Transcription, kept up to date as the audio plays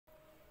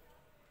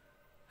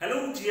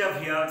Hello dear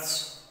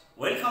viewers,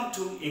 welcome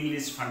to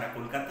English Funda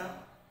Kolkata.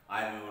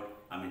 I am your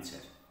Amit sir.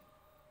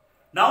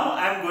 Now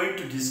I am going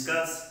to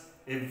discuss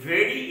a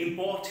very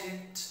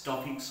important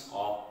topics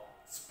of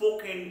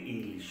spoken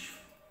English.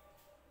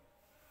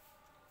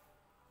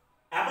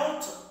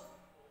 About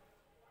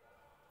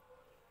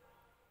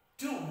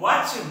to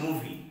watch a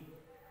movie.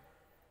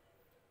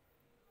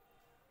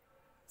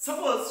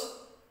 Suppose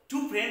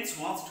two friends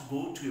wants to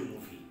go to a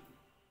movie.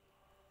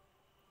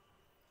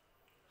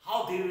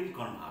 How they will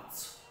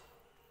converse,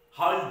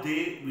 how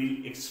they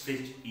will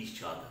express each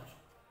other.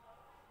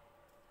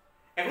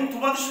 এখন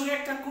তোমাদের সঙ্গে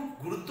একটা খুব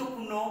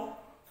গুরুত্বপূর্ণ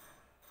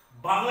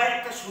বাংলায়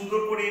একটা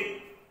সুন্দর করে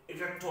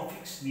একটা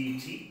টপিকস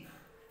নিয়েছি,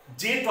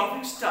 যে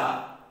টপিকসটা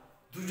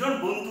দুজন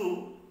বন্ধু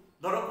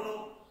ধরো কোনো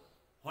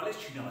হলে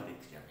সিনেমা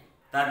দেখতে যাবে,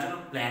 তার জন্য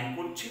প্ল্যান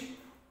করছে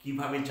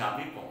কিভাবে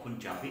যাবে, কখন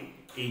যাবে,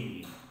 এই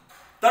নিয়ে।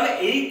 তাহলে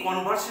এই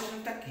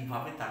কনভারসেশনটা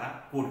কিভাবে তারা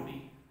করবে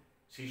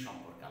সেই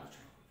সম্পর্কে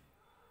আলোচনা।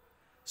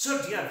 So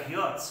dear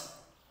viewers,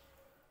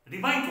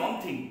 remind one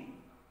thing,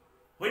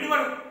 whenever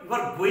you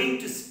are going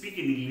to speak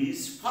in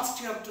English, first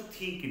you have to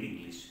think in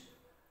English.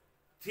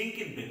 Think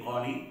in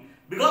Bengali,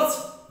 because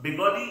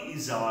Bengali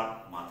is our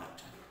mother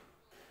tongue.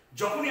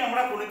 যখনই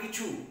আমরা কোনো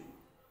কিছু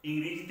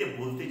ইংরেজিতে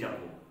বলতে যাব,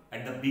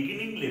 at the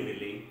beginning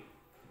level,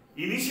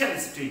 initial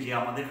stage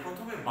আমাদের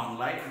প্রথমে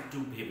বাংলায় একটু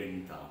ভেবে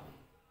নিতে হবে।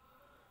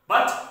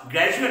 But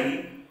gradually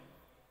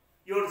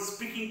your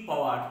speaking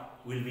power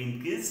will be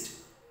increased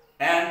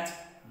and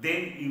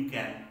then you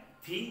can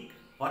think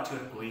what you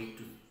are going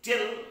to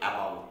tell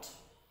about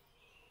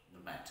the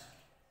matter.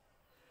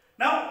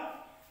 Now,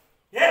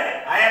 here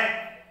I am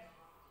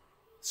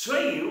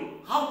showing you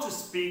how to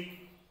speak,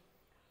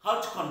 how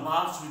to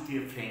converse with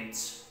your friends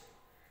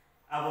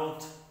about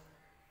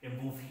a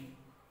movie.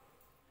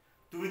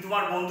 তুমি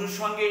তোমার বন্ধুর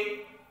সঙ্গে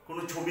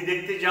কোনো ছবি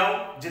দেখতে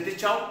যেতে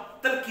চাও,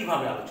 তাহলে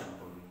কিভাবে আলোচনা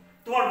করবে?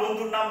 তোমার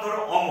বন্ধুর নাম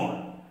ধরো অমল।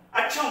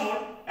 আচ্ছা অমল,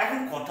 এখন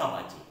কটা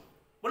বাজে?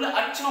 বলে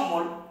আচ্ছা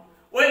Amal,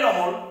 well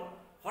Amal,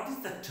 what is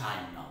the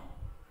time নাও?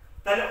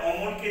 তাহলে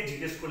অমলকে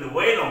জিজ্ঞেস করলে,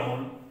 well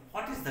Amal,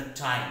 what is the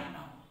time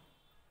নাও?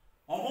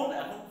 অমল,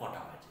 এখন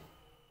কটা বাজে?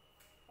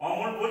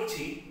 অমল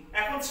বলছি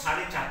এখন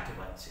 4:30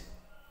 বাজছে।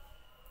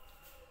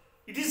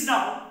 It is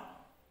now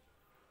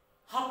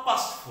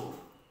 4:30।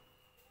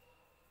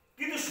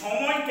 কিন্তু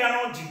সময় কেন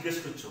জিজ্ঞেস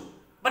করছো?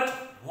 But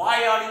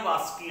why are you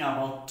asking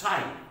about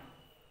time?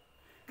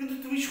 কিন্তু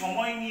তুমি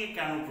সময় নিয়ে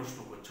কেন প্রশ্ন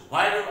করছো?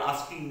 Why are you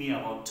asking me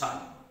about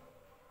time?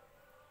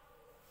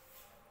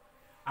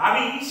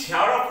 আমি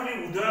শেওড়াফুলি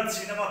উদয়ন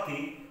সিনেমাতে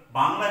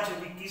বাংলা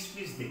ছবি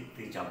কিসমিস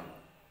দেখতে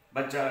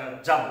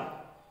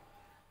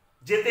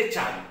যেতে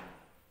চাই।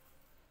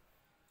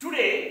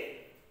 Today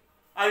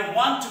I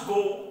want to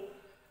go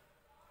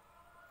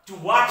to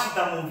watch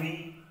the movie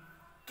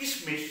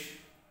Kismis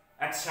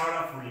at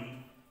Sheoraphuli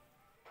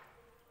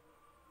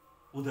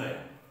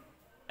Udayan,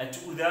 at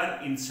Udayan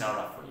in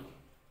Sheoraphuli.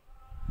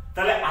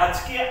 তাহলে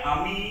আজকে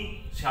আমি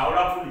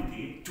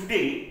শেওড়াফুলিতে,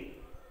 today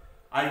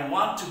I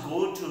want to go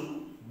to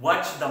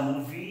watch the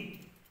movie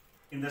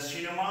in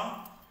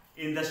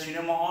the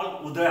cinema hall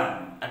Udayan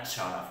at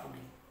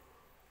Sheoraphuli.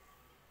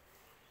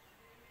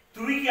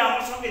 তুমি কি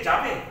আমার সঙ্গে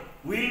যাবে?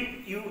 Will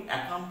you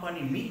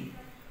accompany me?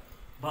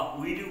 বা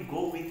will you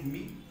go with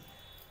me?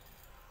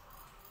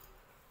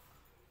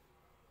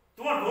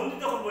 তোমার বন্ধু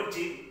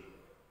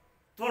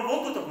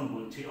তখন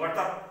বলছে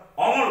অর্থাৎ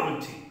অমর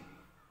বলছে,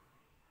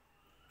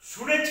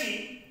 শুনেছি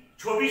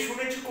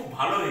খুব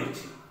ভালো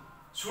হয়েছে,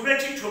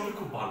 ছবি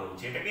খুব ভালো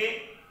হয়েছে। এটাকে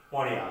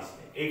পরে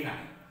আসবে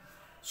এখানে।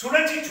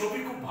 শুনেছি ছবি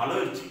খুব ভালো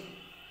হয়েছে।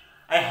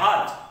 I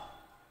heard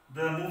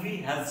the movie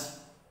has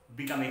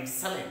become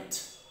excellent.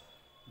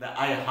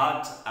 I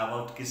heard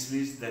about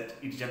Kismis that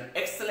it is an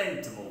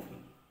excellent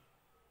movie.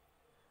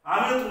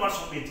 আমিও তোমার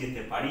সঙ্গে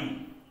যেতে পারি।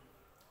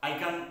 I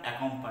can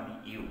accompany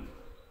you.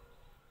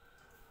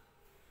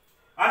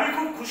 আমি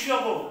খুব খুশি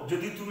হব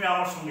যদি তুমি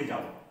আমার সঙ্গে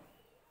যাও।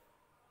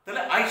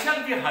 তাহলে I shall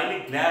be highly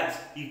glad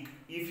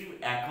if you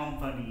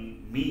accompany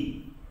me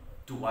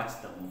to watch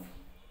the movie.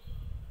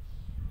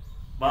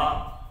 বা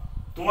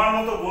তোমার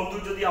মতো বন্ধু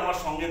যদি আমার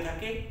সঙ্গে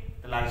থাকে,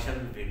 তাহলে I shall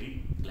be very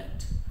glad.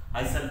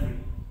 I shall be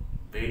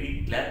very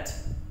glad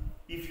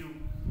if you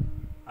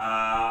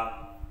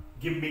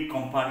give me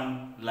company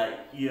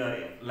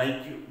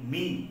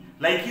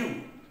like you,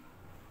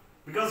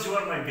 because you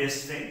are my best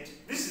friend.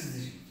 This is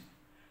it.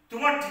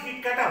 তোমার টিকিট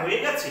কাটা হয়ে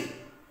গেছে?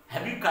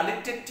 Have you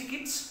collected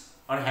tickets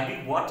or have you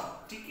bought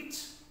tickets?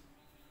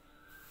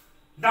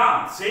 না,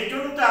 সেই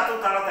জন্য তো এত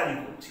তাড়াতাড়ি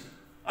করছি।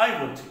 আমি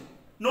বলছি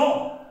no,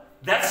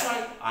 that's why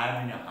I am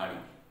in a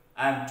hurry.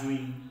 I am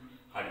doing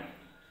hurry.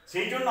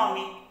 সেই জন্য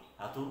আমি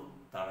এত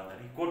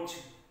তাড়াতাড়ি করছি।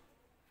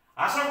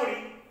 আশা করি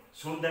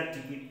সন্ধ্যার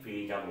টিকিট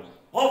পেয়ে যাব।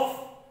 Hope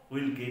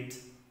we'll get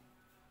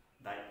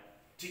the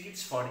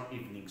tickets for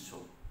evening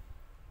show.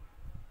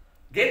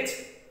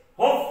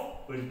 Hope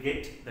we'll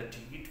get the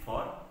ticket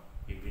for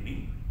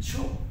evening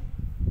show.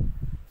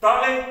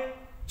 তাহলে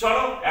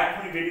চলো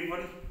এখনই রেডি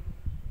করি।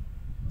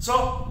 So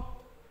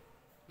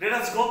let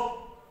us go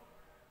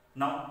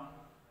now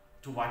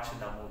to watch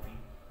the movie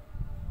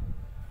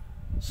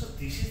So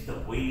this is the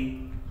way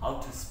how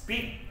to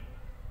speak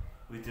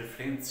with your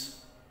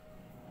friends.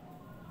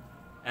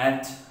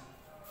 And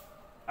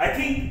I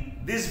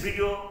think this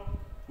video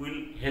will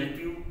help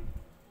you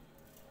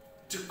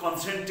to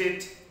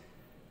concentrate,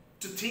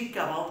 to think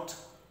about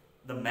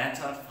the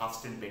matter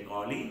first in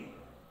Bengali.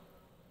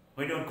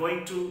 When you are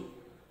going to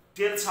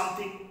tell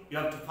something, you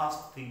have to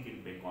first think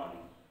in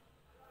Bengali.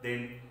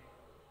 Then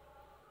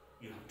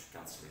you have to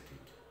translate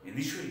it. In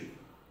this way,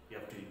 you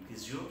have to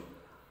increase your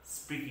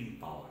speaking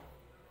power.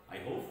 I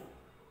hope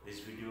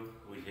this video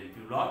will help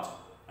you a lot.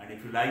 And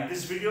if you like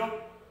this video,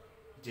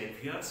 dear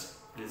viewers,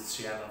 please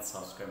share and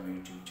subscribe my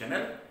YouTube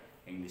channel,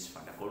 English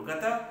Funda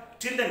Kolkata.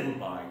 Till then,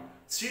 goodbye.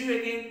 See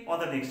you again on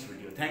the next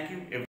video. Thank you.